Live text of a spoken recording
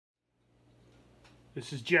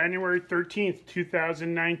This is January 13th,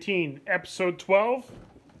 2019, episode 12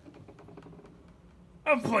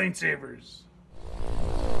 of PlaneSavers.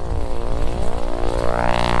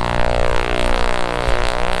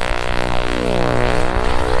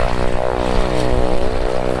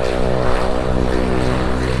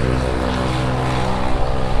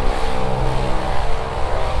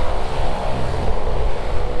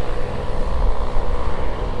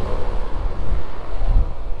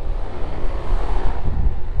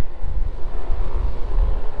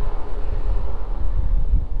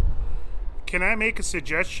 Can I make a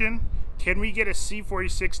suggestion? Can we get a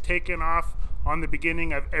C46 taken off on the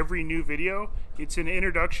beginning of every new video? It's an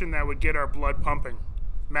introduction that would get our blood pumping.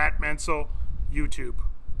 Matt Menzel, YouTube.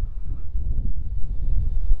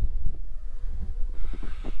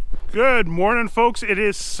 Good morning, folks. It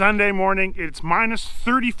is Sunday morning. It's minus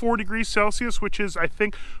 34 degrees Celsius, which is, I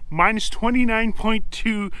think, minus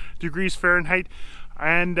 29.2 degrees Fahrenheit.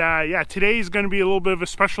 And yeah, today is going to be a little bit of a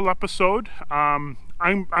special episode.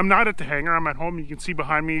 I'm not at the hangar. I'm at home. You can see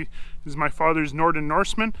behind me is my father's Northern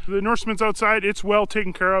Norseman. The Norseman's outside. It's well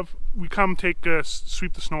taken care of. We come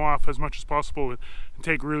sweep the snow off as much as possible and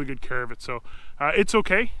take really good care of it. So it's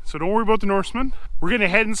okay. So don't worry about the Norseman. We're gonna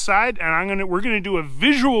head inside and we're gonna do a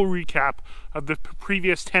visual recap of the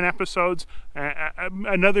previous 10 episodes.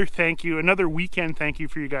 Another thank you, another weekend thank you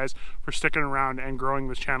for you guys for sticking around and growing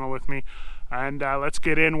this channel with me. And let's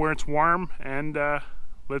get in where it's warm and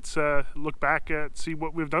let's look back at see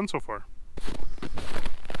what we've done so far.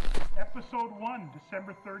 Episode 1,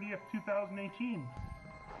 December 30th, 2018.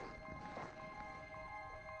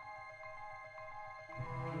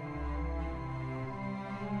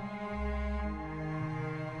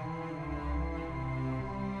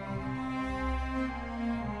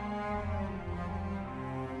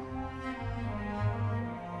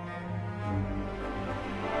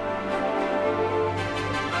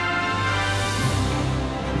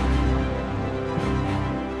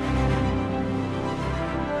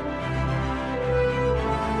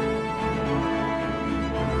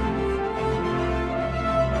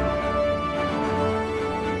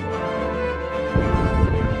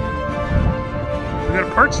 We got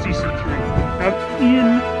a parts DC3. Now, in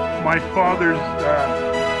my father's,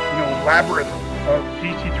 labyrinth of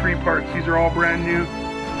DC3 parts, these are all brand new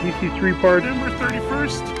DC3 parts. December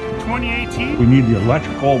 31st, 2018. We need the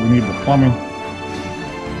electrical, we need the plumbing.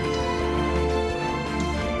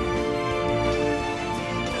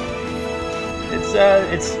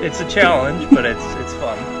 It's a challenge, but it's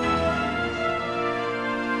fun.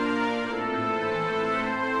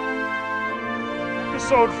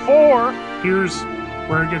 Episode 4. Here's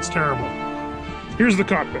where it gets terrible. Here's the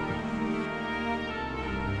cockpit.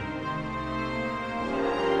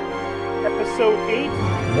 Episode 8.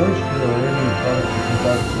 Moisture or any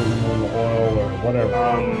product in the oil or whatever.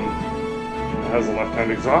 It has a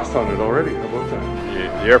left-hand exhaust on it already. How about that?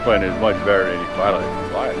 The airplane is much better than you fly it,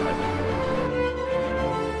 I think.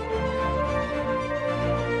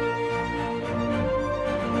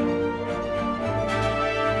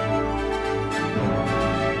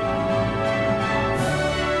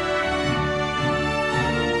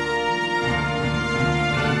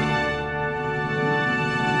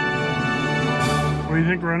 What do you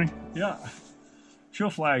think, Ronnie? Yeah, she'll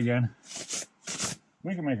fly again.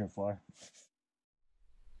 We can make her fly.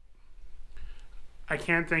 I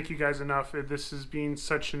can't thank you guys enough. This has been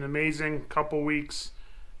such an amazing couple weeks.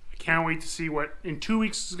 I can't wait to see what in 2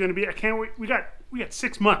 weeks is going to be. I can't wait. We got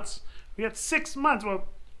 6 months. We got 6 months. Well,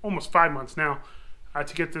 almost 5 months now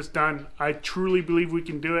to get this done. I truly believe we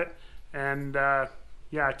can do it. And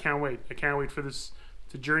yeah, I can't wait. I can't wait for this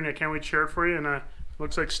journey. I can't wait to share it for you. And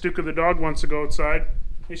looks like Stuka the dog wants to go outside.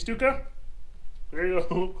 Hey, Stuka. There you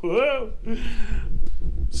go. Whoa.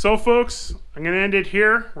 So, folks, I'm going to end it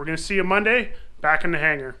here. We're going to see you Monday. Back in the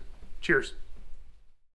hangar. Cheers.